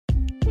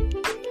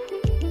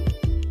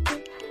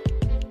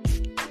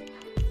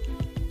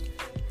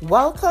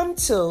Welcome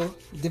to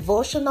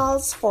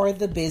Devotionals for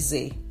the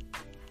Busy.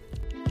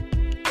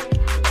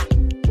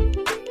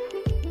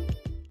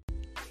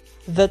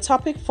 The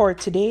topic for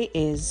today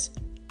is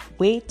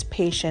Wait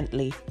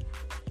Patiently.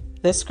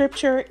 The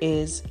scripture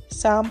is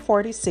Psalm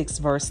 46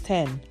 verse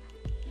 10.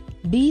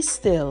 Be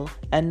still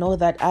and know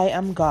that I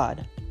am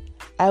God.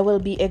 I will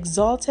be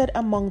exalted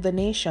among the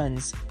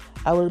nations.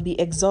 I will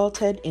be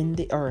exalted in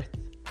the earth.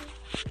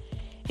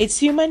 It's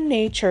human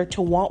nature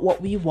to want what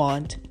we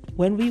want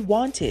when we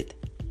want it.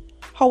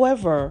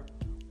 However,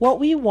 what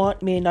we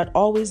want may not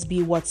always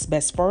be what's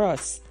best for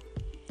us.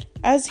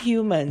 As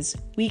humans,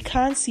 we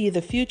can't see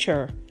the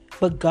future,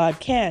 but God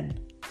can.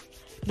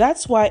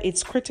 That's why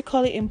it's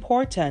critically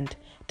important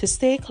to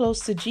stay close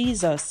to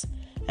Jesus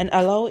and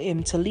allow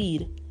Him to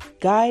lead,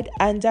 guide,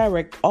 and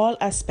direct all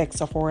aspects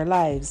of our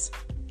lives.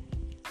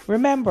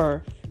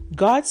 Remember,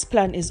 God's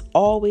plan is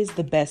always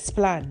the best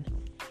plan.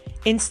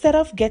 Instead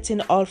of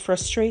getting all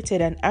frustrated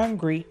and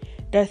angry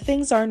that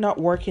things are not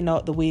working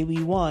out the way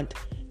we want,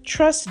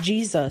 trust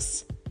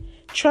Jesus.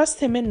 Trust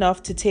Him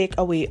enough to take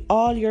away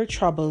all your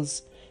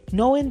troubles,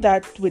 knowing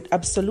that with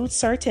absolute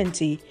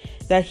certainty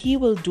that He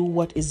will do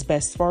what is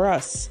best for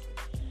us.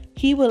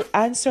 He will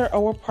answer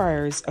our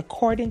prayers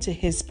according to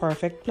His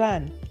perfect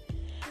plan.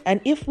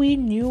 And if we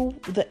knew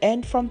the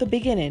end from the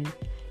beginning,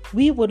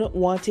 we wouldn't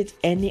want it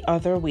any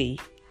other way.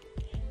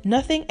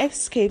 Nothing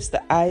escapes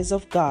the eyes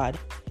of God,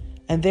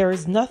 and there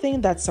is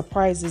nothing that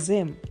surprises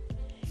Him.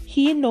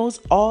 He knows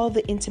all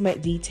the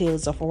intimate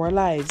details of our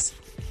lives,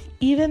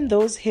 even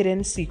those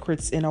hidden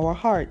secrets in our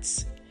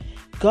hearts.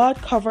 God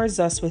covers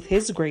us with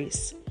His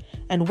grace,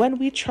 and when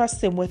we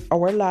trust Him with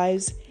our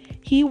lives,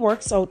 He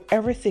works out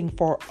everything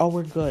for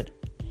our good.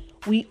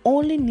 We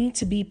only need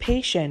to be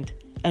patient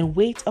and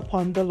wait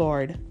upon the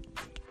Lord.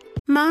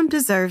 Mom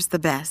deserves the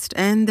best,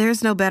 and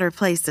there's no better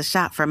place to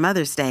shop for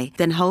Mother's Day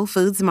than Whole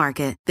Foods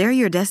Market. They're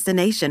your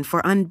destination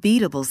for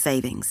unbeatable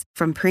savings,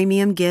 from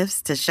premium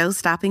gifts to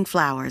show-stopping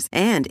flowers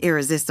and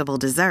irresistible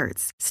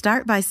desserts.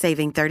 Start by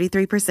saving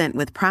 33%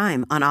 with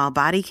Prime on all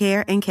body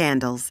care and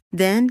candles.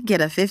 Then get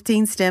a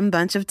 15-stem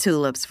bunch of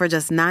tulips for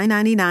just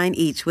 $9.99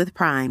 each with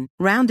Prime.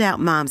 Round out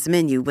Mom's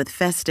menu with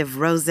festive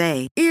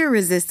rosé,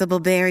 irresistible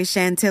berry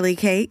chantilly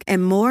cake,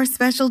 and more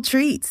special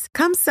treats.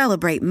 Come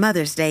celebrate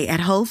Mother's Day at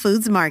Whole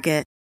Foods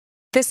Market.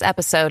 This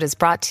episode is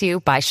brought to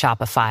you by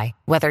Shopify.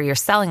 Whether you're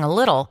selling a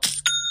little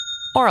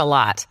or a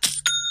lot,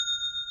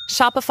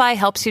 Shopify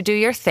helps you do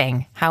your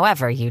thing,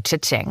 however you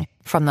cha-ching.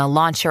 From the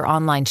launch your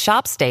online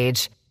shop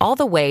stage, all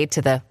the way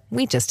to the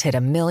we just hit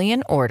 1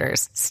 million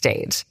orders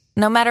stage.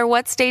 No matter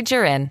what stage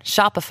you're in,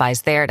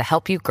 Shopify's there to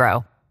help you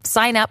grow.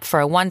 Sign up for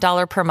a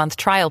 $1 per month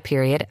trial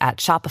period at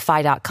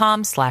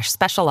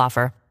shopify.com/special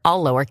offer,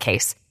 all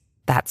lowercase.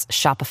 That's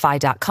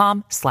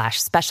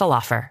shopify.com/special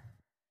offer.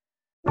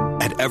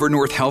 At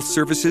Evernorth Health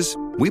Services,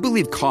 we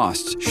believe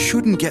costs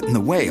shouldn't get in the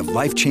way of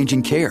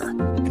life-changing care,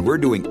 and we're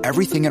doing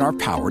everything in our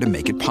power to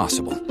make it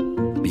possible.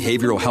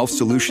 Behavioral health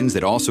solutions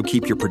that also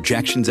keep your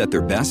projections at their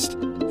best?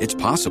 It's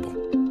possible.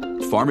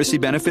 Pharmacy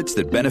benefits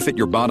that benefit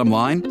your bottom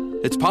line?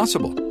 It's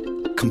possible.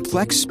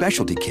 Complex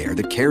specialty care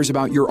that cares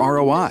about your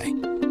ROI?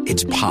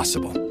 It's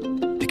possible.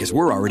 Because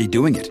we're already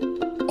doing it.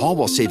 All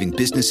while saving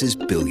businesses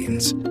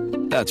billions.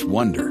 That's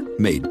Wonder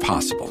made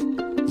possible.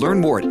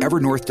 Learn more at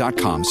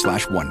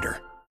evernorth.com/wonder.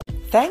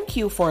 Thank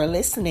you for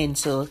listening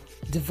to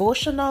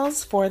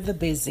Devotionals for the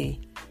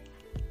Busy.